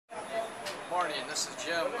This is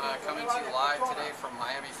Jim coming to you live today from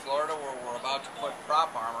Miami, Florida, where we're about to put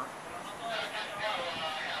PropArmor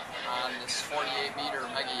on this 48-meter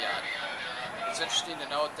mega yacht. It's interesting to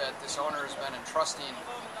note that this owner has been entrusting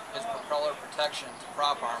his propeller protection to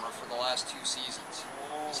PropArmor for the last 2 seasons.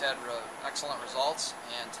 He's had excellent results,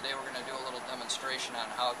 and today we're going to do a little demonstration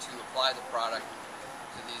on how to apply the product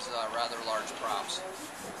to these rather large props.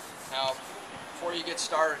 Now, before you get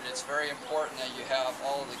started, it's very important that you have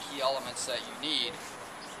all of the key elements that you need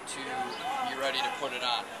to be ready to put it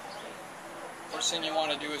on. First thing you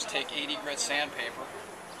want to do is take 80 grit sandpaper,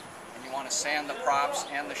 and you want to sand the props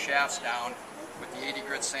and the shafts down with the 80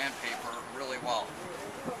 grit sandpaper really well.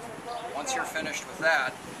 Once you're finished with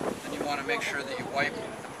that, then you want to make sure that you wipe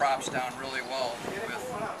the props down really well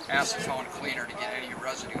with acetone cleaner to get any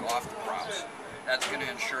residue off the props. That's going to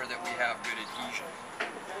ensure that we have good adhesion.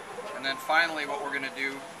 And then finally, what we're going to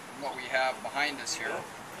do, what we have behind us here,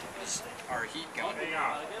 is our heat gun. We're going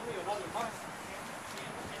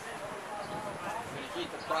to heat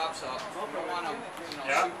the props up. We don't want them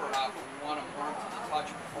super hot, but we want them warm to the touch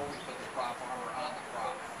before we put the PropArmor on the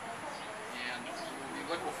prop. And we'll be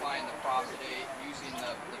liquefying the prop today using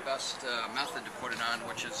the best method to put it on,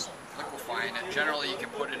 which is liquefying it. Generally, you can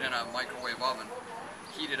put it in a microwave oven,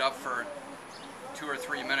 heat it up for 2 or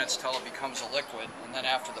 3 minutes till it becomes a liquid, and then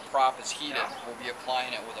after the prop is heated, we'll be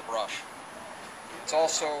applying it with a brush. It's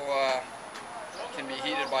also can be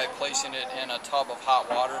heated by placing it in a tub of hot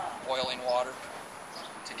water, boiling water,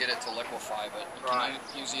 to get it to liquefy, but you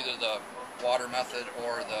can use either the water method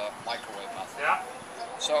or the microwave method.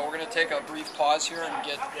 So we're going to take a brief pause here and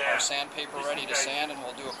get our sandpaper ready to sand, and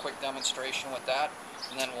we'll do a quick demonstration with that,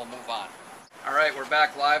 and then we'll move on. Alright, we're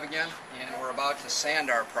back live again, and we're about to sand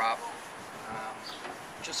our prop.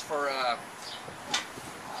 Just for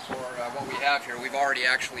what we have here, we've already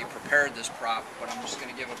actually prepared this prop, but I'm just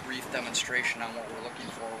going to give a brief demonstration on what we're looking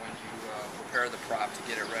for when you prepare the prop to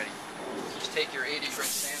get it ready. Just take your 80 grit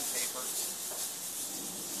sandpaper,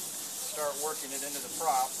 start working it into the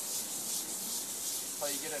prop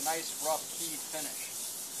until you get a nice rough keyed finish.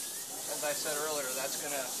 As I said earlier, that's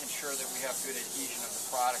going to ensure that we have good adhesion of the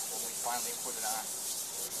product when we finally put it on.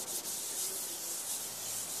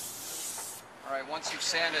 Alright, once you've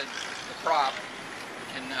sanded the prop,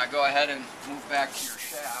 you can go ahead and move back to your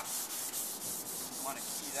shaft. You want to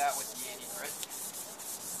key that with the 80 grit.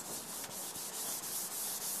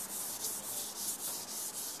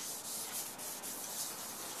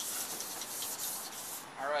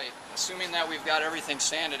 Alright, assuming that we've got everything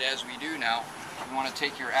sanded as we do now, you want to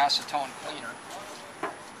take your acetone cleaner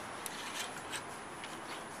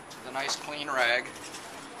with a nice clean rag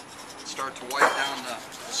and start to wipe down the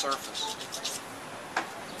surface.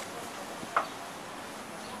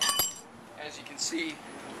 As you can see,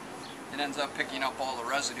 it ends up picking up all the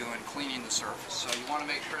residue and cleaning the surface. So you want to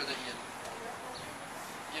make sure that you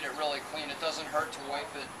get it really clean. It doesn't hurt to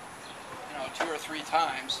wipe it, 2 or 3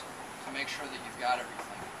 times to make sure that you've got everything.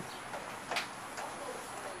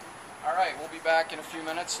 Alright, we'll be back in a few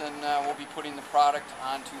minutes, and we'll be putting the product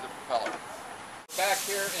onto the propeller. Back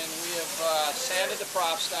here, and we have sanded the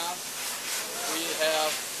props down. We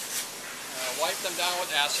have wiped them down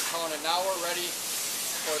with acetone, and now we're ready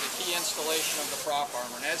for the key installation of the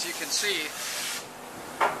PropArmor. And as you can see,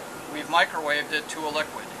 we've microwaved it to a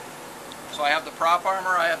liquid. So I have the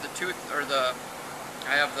PropArmor, I have the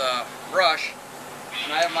I have the brush,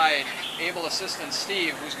 and I have my able assistant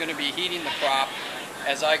Steve, who's going to be heating the prop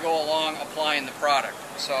as I go along applying the product.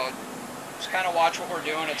 So just kind of watch what we're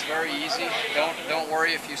doing. It's very easy. Don't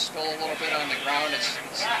worry if you spill a little bit on the ground. It's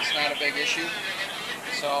not a big issue.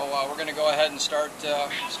 So we're going to go ahead and start the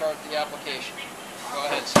application. Go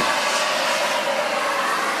ahead, Steve.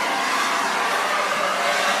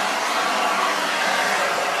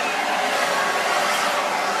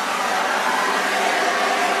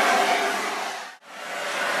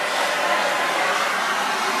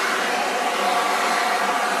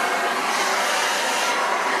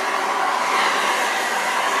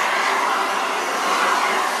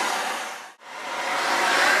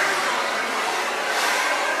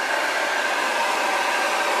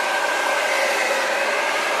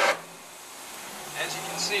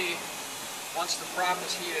 See, once the prop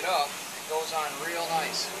is heated up, it goes on real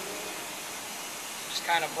nice. Just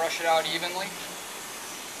kind of brush it out evenly.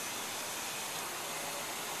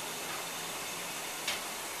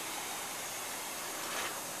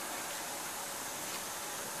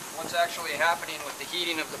 What's actually happening with the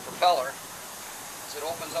heating of the propeller is it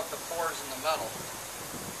opens up the pores in the metal,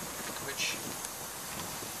 which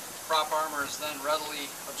PropArmor is then readily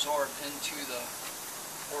absorbed into the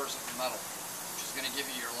pores of the metal, which is going to give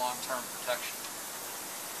you your long-term protection.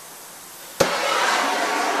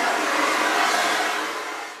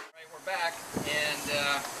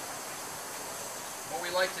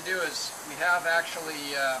 have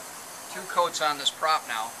actually 2 coats on this prop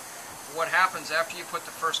now. What happens after you put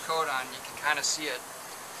the first coat on, you can kind of see it,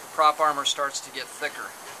 the PropArmor starts to get thicker.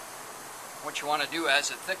 What you want to do as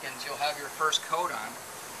it thickens, you'll have your first coat on.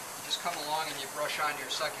 You just come along and you brush on your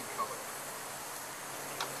second coat.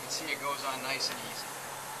 You can see it goes on nice and easy.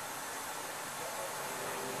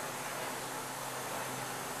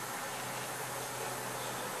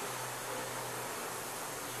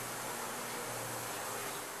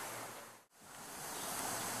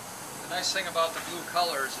 The nice thing about the blue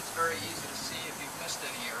color is it's very easy to see if you've missed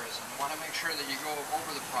any areas. And you want to make sure that you go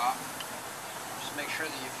over the prop. Just make sure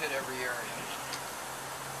that you've hit every area.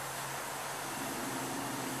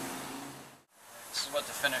 This is what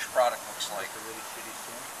the finished product looks like.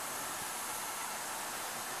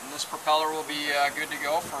 And this propeller will be good to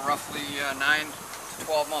go for roughly 9 to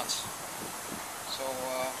 12 months. So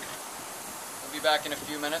we'll be back in a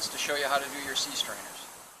few minutes to show you how to do your seastrainers.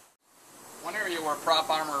 One area where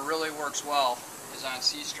PropArmor really works well is on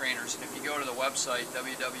seastrainers, and if you go to the website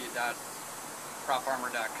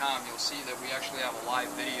www.proparmor.com, you'll see that we actually have a live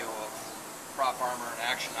video of PropArmor in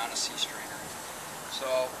action on a seastrainer. So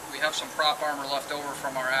we have some PropArmor left over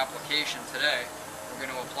from our application today. We're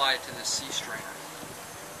going to apply it to this seastrainer.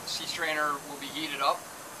 The seastrainer will be heated up,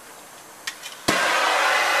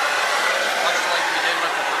 much like we did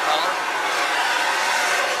with the propeller.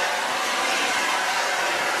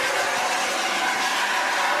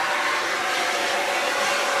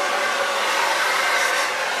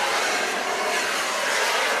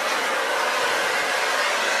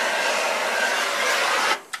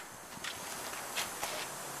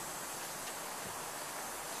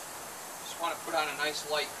 Want to put on a nice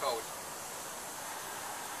light coat.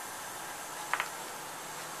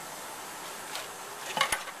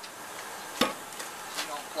 So you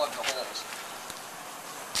don't plug the holes.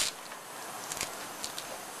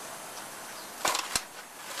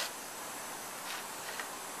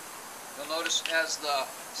 You'll notice as the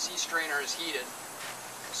seastrainer is heated,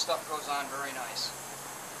 the stuff goes on very nice.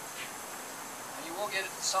 And you will get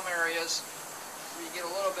some areas where you get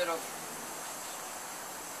a little bit of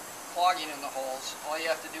clogging in the holes. All you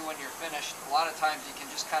have to do when you're finished, a lot of times you can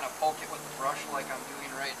just kind of poke it with the brush like I'm doing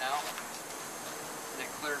right now, and it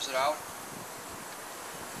clears it out.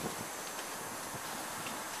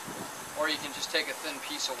 Or you can just take a thin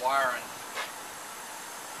piece of wire and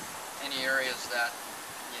any areas that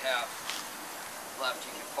you have left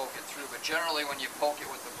you can poke it through, but generally when you poke it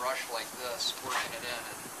with the brush like this, working it in,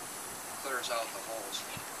 it clears out the holes.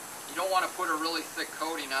 You don't want to put a really thick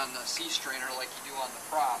coating on the seastrainer like you do on the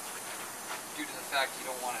prop, due to the fact you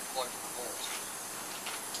don't want it plugged in the holes.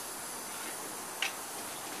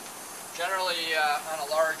 Generally, on a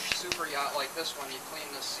large super yacht like this one, you clean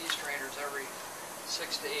the seastrainers every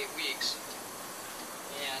 6 to 8 weeks.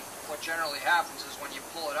 And what generally happens is when you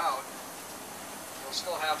pull it out, you'll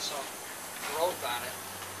still have some growth on it,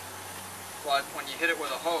 but when you hit it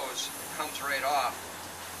with a hose, it comes right off.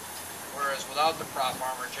 Whereas without the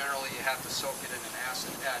PropArmor, generally you have to soak it in an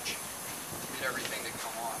acid etch to get everything to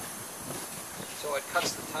come off. So it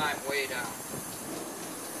cuts the time way down.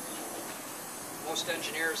 Most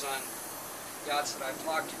engineers on yachts that I've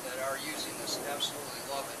talked to that are using this absolutely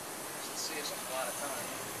love it, because it saves them a lot of time.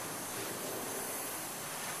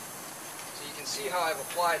 So you can see how I've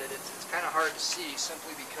applied it. It's kind of hard to see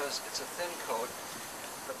simply because it's a thin coat,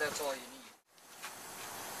 but that's all you need.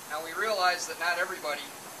 Now we realize that not everybody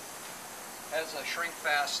has a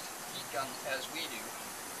shrink-fast heat gun as we do.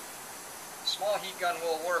 A small heat gun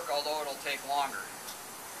will work, although it'll take longer.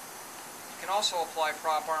 You can also apply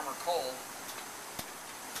PropArmor cold.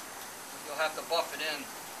 You'll have to buff it in,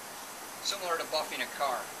 similar to buffing a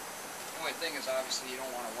car. The only thing is obviously you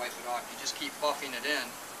don't want to wipe it off. You just keep buffing it in,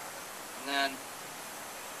 and then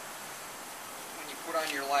when you put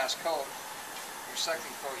on your last coat, your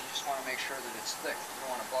second coat, you just want to make sure that it's thick. You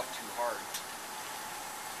don't want to buff too hard.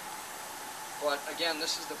 But again,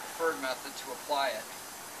 this is the preferred method to apply it.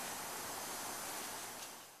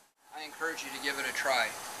 I encourage you to give it a try.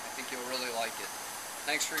 I think you'll really like it.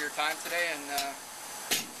 Thanks for your time today, and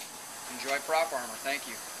enjoy PropArmor. Thank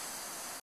you.